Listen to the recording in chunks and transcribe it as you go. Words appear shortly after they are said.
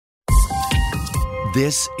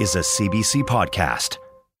This is a CBC podcast.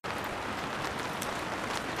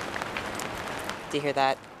 Do you hear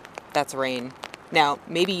that? That's rain. Now,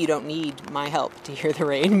 maybe you don't need my help to hear the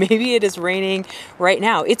rain. Maybe it is raining right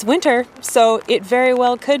now. It's winter, so it very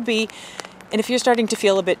well could be. And if you're starting to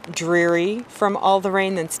feel a bit dreary from all the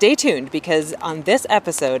rain, then stay tuned, because on this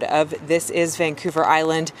episode of This is Vancouver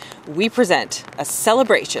Island, we present a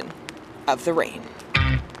celebration of the rain.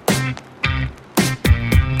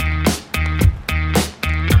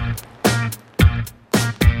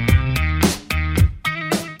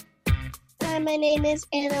 My name is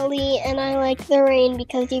Anna Lee, and I like the rain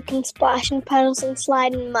because you can splash in puddles and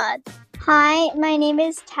slide in mud. Hi, my name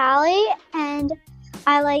is Tally, and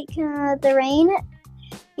I like the rain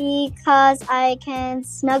because I can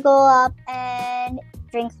snuggle up and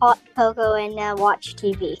drink hot cocoa and watch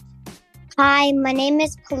TV. Hi, my name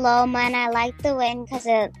is Paloma, and I like the wind because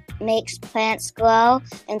it makes plants grow,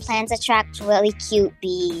 and plants attract really cute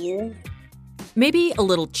bees. Maybe a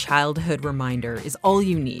little childhood reminder is all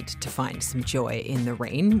you need to find some joy in the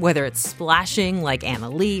rain, whether it's splashing like Anna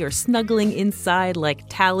Lee or snuggling inside like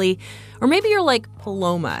Tally, or maybe you're like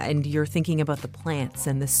Paloma and you're thinking about the plants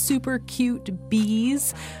and the super cute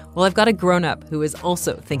bees. Well, I've got a grown-up who is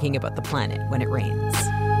also thinking about the planet when it rains.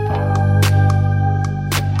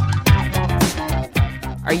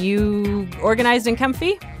 Are you organized and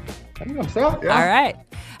comfy? I think I'm so, yeah. All right.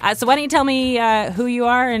 So why don't you tell me who you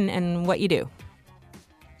are and what you do?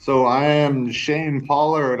 So I am Shane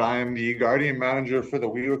Pollard. I am the Guardian Manager for the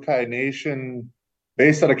Weewakai Nation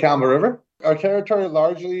based out of Campbell River. Our territory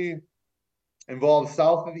largely involves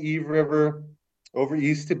south of the Eve River, over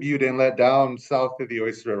east to Butte Inlet, down south of the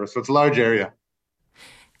Oyster River. So it's a large area.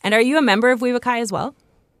 And are you a member of Weewakai as well?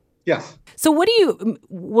 Yes. So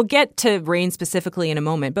we'll get to rain specifically in a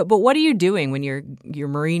moment, but what are you doing when you're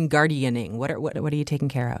marine guardianing? What are you taking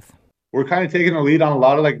care of? We're kind of taking the lead on a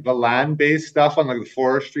lot of like the land-based stuff on like the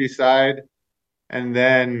forestry side. And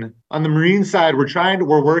then on the marine side,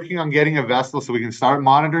 we're working on getting a vessel so we can start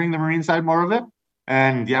monitoring the marine side more of it.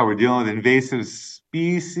 And yeah, we're dealing with invasive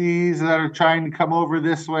species that are trying to come over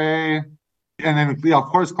this way. And then, of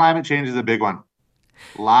course, climate change is a big one.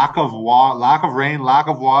 Lack of rain, lack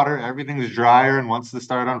of water, everything's drier and wants to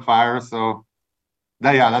start on fire. So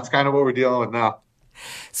that's kind of what we're dealing with now.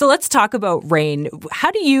 So let's talk about rain.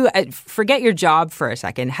 How do you, forget your job for a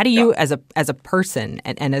second, how do you as a person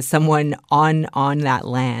and as someone on that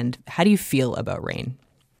land, how do you feel about rain?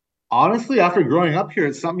 Honestly, after growing up here,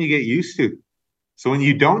 it's something you get used to. So when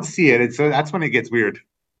you don't see it, that's when it gets weird.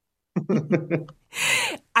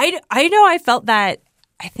 I know I felt that.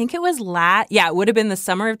 I think it was it would have been the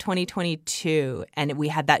summer of 2022, and we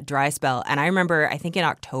had that dry spell. And I remember, I think in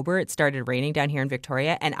October, it started raining down here in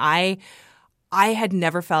Victoria, and I had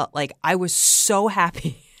never felt like I was so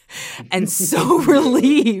happy and so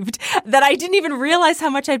relieved that I didn't even realize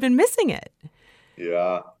how much I'd been missing it.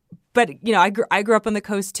 Yeah. But, I grew up on the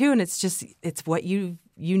coast too, and it's what you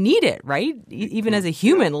need it, right? Even as a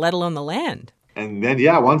human, let alone the land. And then,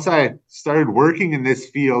 once I started working in this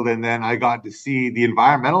field, and then I got to see the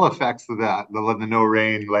environmental effects of that, the no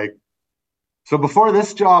rain. So before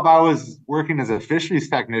this job, I was working as a fisheries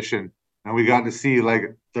technician, and we got to see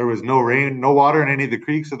there was no rain, no water in any of the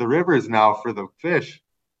creeks or the rivers now for the fish.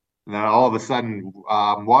 And then all of a sudden,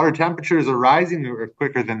 water temperatures are rising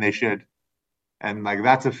quicker than they should. And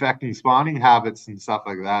that's affecting spawning habits and stuff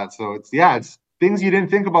like that. So it's things you didn't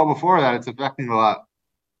think about before that it's affecting a lot.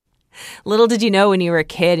 Little did you know when you were a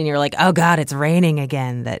kid and you were like, oh, God, it's raining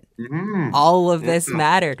again, that all of this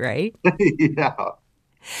mattered, right? Yeah.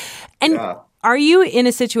 And are you in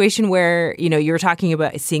a situation where, you were talking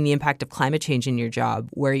about seeing the impact of climate change in your job,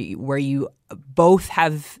 where you both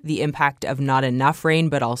have the impact of not enough rain,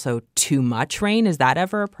 but also too much rain? Is that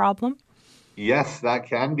ever a problem? Yes, that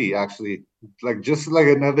can be actually. Just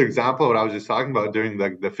another example of what I was just talking about during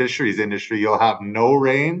the fisheries industry, you'll have no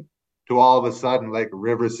rain. To all of a sudden,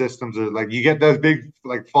 river systems are you get those big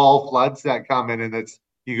fall floods that come in, and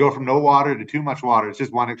you go from no water to too much water. It's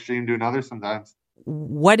just one extreme to another sometimes.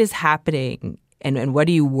 What is happening, and what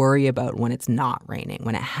do you worry about when it's not raining,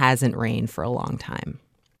 when it hasn't rained for a long time?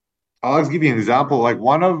 I'll just give you an example.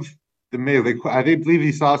 One of I believe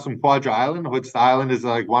you saw some Quadra Island, which the island is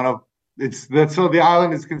the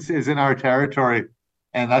island is in our territory,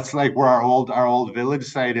 and that's where our old village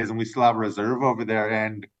site is, and we still have a reserve over there.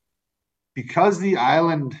 And because the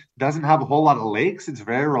island doesn't have a whole lot of lakes, it's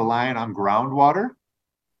very reliant on groundwater.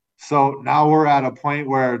 So now we're at a point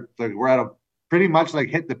where we're at a pretty much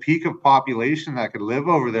hit the peak of population that could live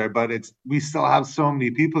over there. But we still have so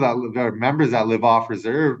many people that are members that live off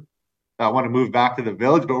reserve that want to move back to the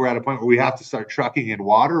village. But we're at a point where we have to start trucking in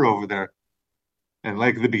water over there. And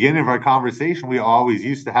like the beginning of our conversation, we always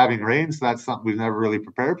used to having rain, so that's something we've never really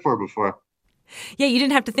prepared for before. Yeah, you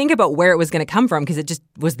didn't have to think about where it was going to come from because it just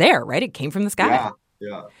was there, right? It came from the sky.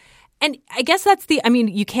 Yeah. And I guess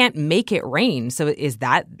you can't make it rain. So is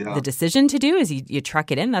that the decision to do? Is you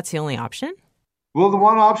truck it in? That's the only option? Well, the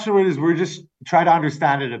one option is we're just try to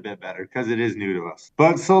understand it a bit better because it is new to us.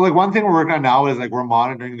 But so like one thing we're working on now is like we're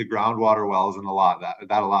monitoring the groundwater wells and a lot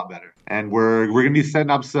better. And we're going to be setting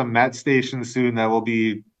up some met stations soon that will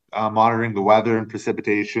be monitoring the weather and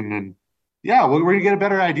precipitation. And yeah, we're going to get a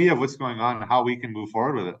better idea of what's going on and how we can move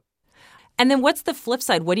forward with it. And then what's the flip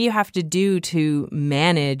side? What do you have to do to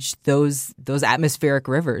manage those atmospheric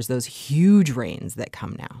rivers, those huge rains that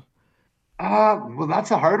come now? Well,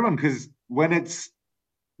 that's a hard one because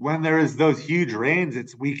when there is those huge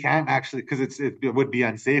rains, we can't actually because it would be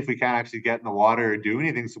unsafe. We can't actually get in the water or do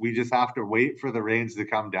anything. So we just have to wait for the rains to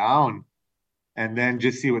come down and then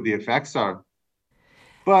just see what the effects are.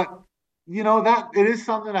 But that it is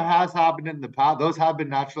something that has happened in the past. Those have been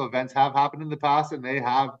natural events have happened in the past and they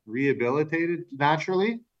have rehabilitated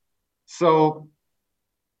naturally. So,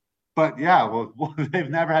 but yeah, well, they've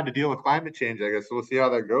never had to deal with climate change, I guess. So we'll see how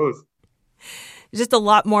that goes. Just a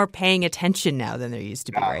lot more paying attention now than there used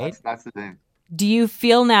to be, right? That's the thing. Do you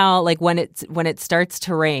feel now like when it starts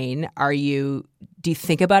to rain, do you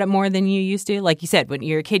think about it more than you used to? Like you said, when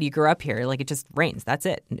you're a kid, you grew up here, like it just rains. That's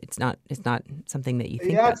it. It's not something that you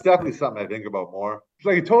think about. It's definitely something I think about more. It's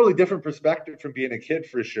like a totally different perspective from being a kid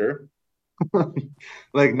for sure.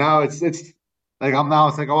 Like now it's like I'm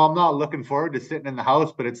like, oh, I'm not looking forward to sitting in the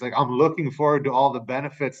house, but it's like I'm looking forward to all the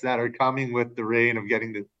benefits that are coming with the rain of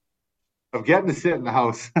getting to sit in the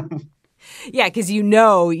house. Yeah, because you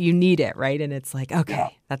need it, right? And it's like,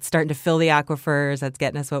 okay, that's starting to fill the aquifers. That's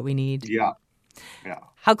getting us what we need. Yeah.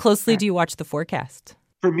 How closely do you watch the forecast?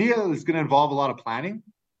 For me, it's going to involve a lot of planning.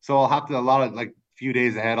 So I'll have to, a lot of like few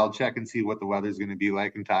days ahead, I'll check and see what the weather's going to be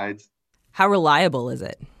like and tides. How reliable is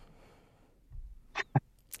it?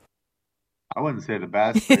 I wouldn't say the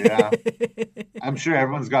best, but yeah. I'm sure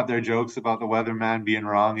everyone's got their jokes about the weatherman being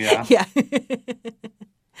wrong, yeah. Yeah.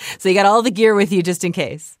 So you got all the gear with you just in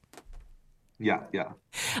case. Yeah.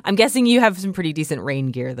 I'm guessing you have some pretty decent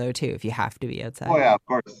rain gear, though, too, if you have to be outside. Oh, yeah, of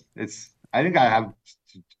course. I think I have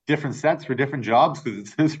different sets for different jobs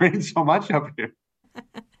because it's rained so much up here.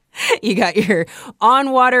 You got your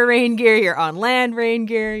on-water rain gear, your on-land rain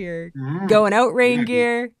gear, your going out rain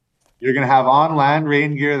gear. You're going to have on-land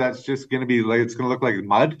rain gear that's just going to be like, it's going to look like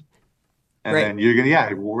mud. And then you're going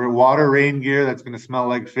to, water rain gear that's going to smell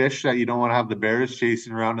like fish that you don't want to have the bears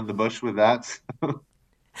chasing around in the bush with that.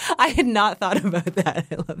 I had not thought about that.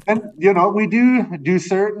 I love that. And, we do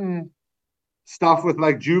certain stuff with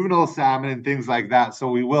like juvenile salmon and things like that. So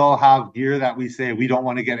we will have gear that we say we don't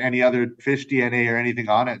want to get any other fish DNA or anything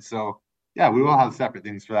on it. So, yeah, we will have separate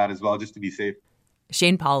things for that as well, just to be safe.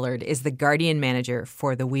 Shane Pollard is the guardian manager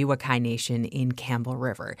for the Weewakai Nation in Campbell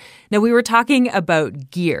River. Now, we were talking about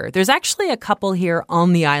gear. There's actually a couple here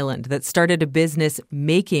on the island that started a business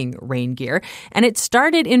making rain gear, and it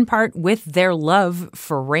started in part with their love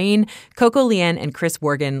for rain. Coco Leanne and Chris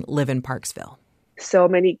Worgan live in Parksville. So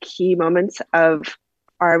many key moments of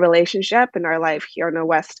our relationship and our life here on the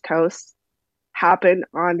West Coast happen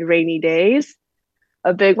on rainy days.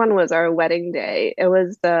 A big one was our wedding day. It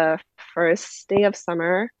was the first day of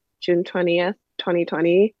summer, June 20th,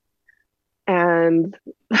 2020. And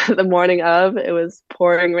the morning of, it was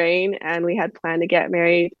pouring rain and we had planned to get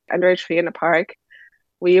married under a tree in a park.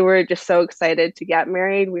 We were just so excited to get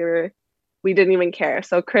married. We didn't even care.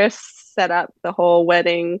 So Chris set up the whole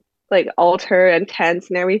wedding, like altar and tents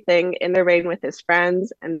and everything in the rain with his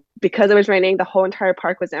friends. And because it was raining, the whole entire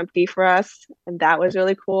park was empty for us. And that was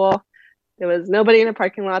really cool. There was nobody in the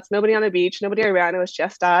parking lots, nobody on the beach, nobody around. It was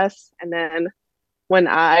just us. And then when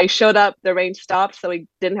I showed up, the rain stopped, so we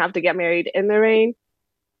didn't have to get married in the rain.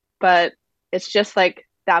 But it's just like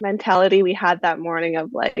that mentality we had that morning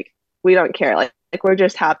of like, we don't care. Like we're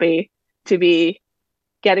just happy to be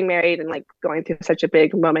getting married and like going through such a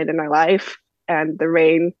big moment in our life. And the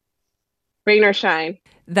rain or shine.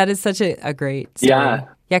 That is such a great story.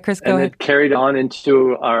 Yeah, Chris, go ahead. It carried on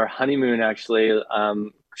into our honeymoon, actually.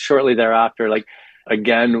 Shortly thereafter, like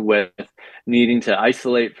again with needing to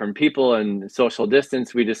isolate from people and social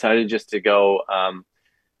distance, we decided just to go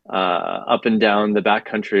up and down the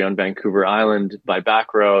backcountry on Vancouver Island by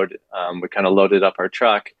back road. We kind of loaded up our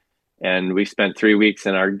truck and we spent 3 weeks,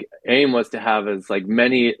 and our aim was to have as like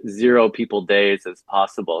many 0 people days as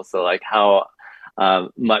possible. So like how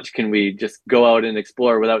much can we just go out and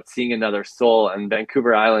explore without seeing another soul? And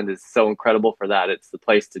Vancouver Island is so incredible for that. It's the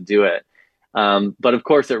place to do it. But of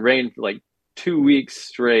course it rained like 2 weeks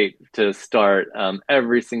straight to start,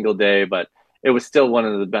 every single day, but it was still one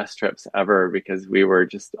of the best trips ever because we were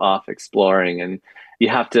just off exploring, and you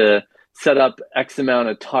have to set up X amount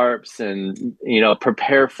of tarps and,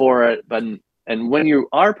 prepare for it. And when you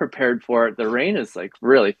are prepared for it, the rain is like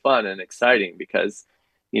really fun and exciting because,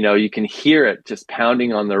 you can hear it just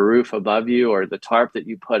pounding on the roof above you or the tarp that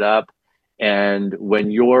you put up. And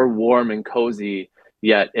when you're warm and cozy,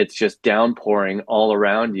 yet it's just downpouring all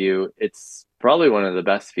around you, it's probably one of the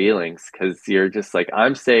best feelings because you're just like,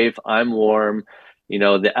 I'm safe, I'm warm,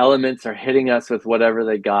 the elements are hitting us with whatever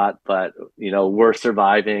they got, but we're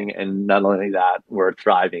surviving, and not only that, we're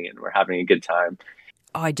thriving and we're having a good time.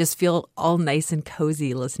 Oh, I just feel all nice and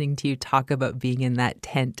cozy listening to you talk about being in that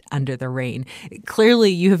tent under the rain.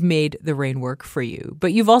 Clearly, you have made the rain work for you,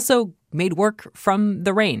 but you've also made work from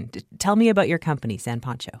the rain. Tell me about your company, San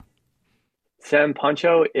Pancho. San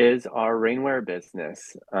Pancho is our rainwear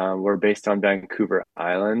business. We're based on Vancouver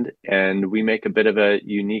Island, and we make a bit of a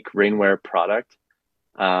unique rainwear product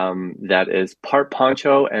that is part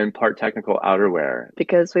poncho and part technical outerwear.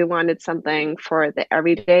 Because we wanted something for the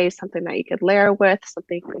everyday, something that you could layer with,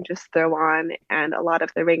 something you can just throw on. And a lot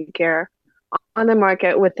of the rain gear on the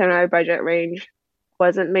market within our budget range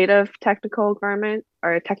wasn't made of technical garment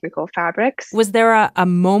or technical fabrics. Was there a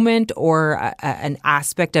moment or an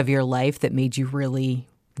aspect of your life that made you really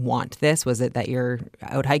want this? Was it that you're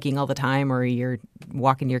out hiking all the time, or you're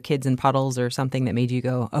walking your kids in puddles, or something that made you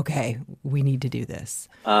go, okay, we need to do this?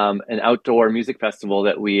 An outdoor music festival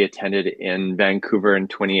that we attended in Vancouver in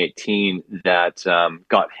 2018 that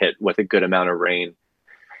got hit with a good amount of rain.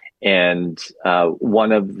 And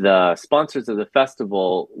one of the sponsors of the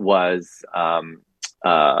festival was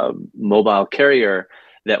mobile carrier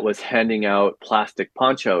that was handing out plastic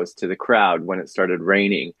ponchos to the crowd when it started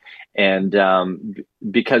raining. And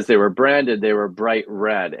because they were branded, they were bright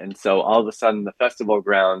red. And so all of a sudden the festival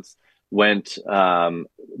grounds went into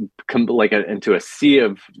a sea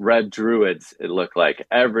of red druids. It looked like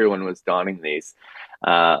everyone was donning these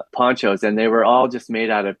ponchos, and they were all just made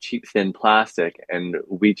out of cheap, thin plastic. And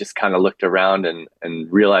we just kind of looked around and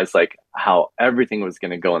realized like how everything was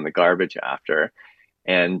going to go in the garbage after.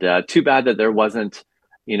 And too bad that there wasn't,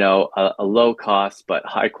 a low cost but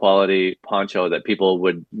high quality poncho that people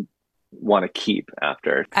would want to keep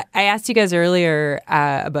after. I asked you guys earlier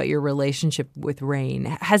about your relationship with rain.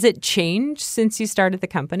 Has it changed since you started the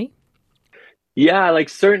company? Yeah, like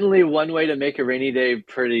certainly one way to make a rainy day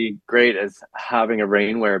pretty great is having a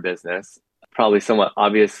rainwear business. Probably somewhat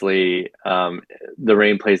obviously, the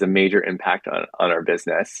rain plays a major impact on our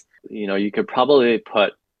business. You could probably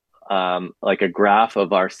put like a graph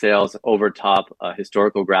of our sales over top a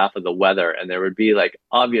historical graph of the weather, and there would be like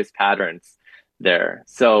obvious patterns there.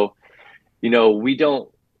 So, we don't,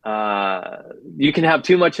 you can have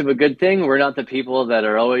too much of a good thing. We're not the people that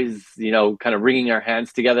are always, kind of wringing our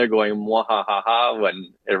hands together going, mwah, ha, ha, ha,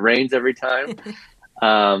 when it rains every time.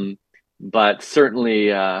 But certainly,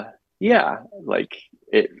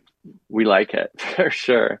 we like it for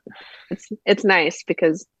sure. It's nice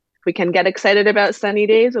because we can get excited about sunny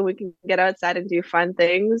days, or we can get outside and do fun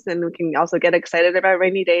things, and we can also get excited about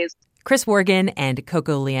rainy days. Chris Worgan and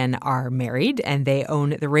Coco Lian are married, and they own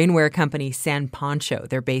the rainwear company San Pancho.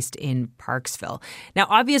 They're based in Parksville. Now,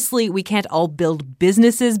 obviously, we can't all build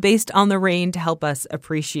businesses based on the rain to help us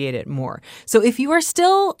appreciate it more. So if you are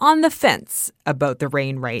still on the fence about the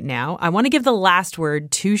rain right now, I want to give the last word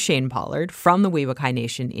to Shane Pollard from the Weewokai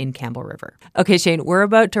Nation in Campbell River. Okay, Shane, we're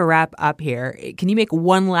about to wrap up here. Can you make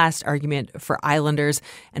one last argument for Islanders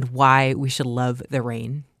and why we should love the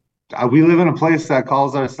rain? We live in a place that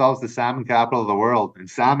calls ourselves the salmon capital of the world, and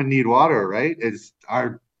salmon need water, right?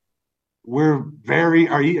 Our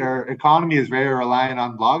economy is very reliant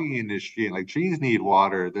on logging industry, and like trees need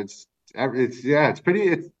water. The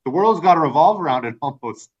world's got to revolve around it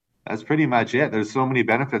almost. That's pretty much it. There's so many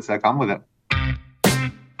benefits that come with it.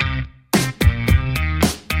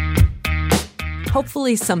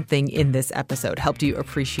 Hopefully something in this episode helped you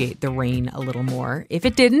appreciate the rain a little more. If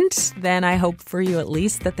it didn't, then I hope for you at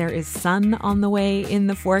least that there is sun on the way in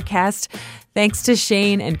the forecast. Thanks to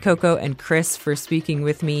Shane and Coco and Chris for speaking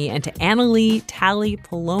with me, and to Annalee, Tally,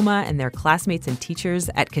 Paloma, and their classmates and teachers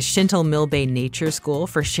at Cashintel Mill Bay Nature School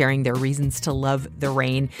for sharing their reasons to love the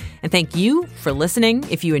rain. And thank you for listening.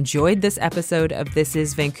 If you enjoyed this episode of This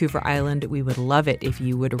is Vancouver Island, we would love it if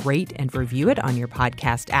you would rate and review it on your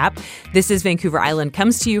podcast app. This is Vancouver Island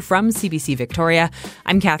comes to you from CBC Victoria.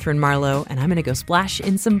 I'm Kathryn Marlow, and I'm going to go splash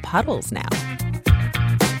in some puddles now.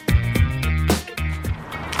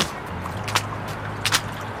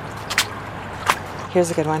 Here's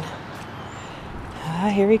a good one.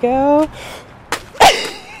 Here we go.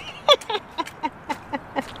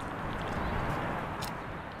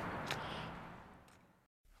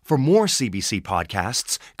 For more CBC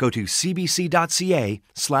podcasts, go to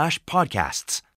cbc.ca/podcasts.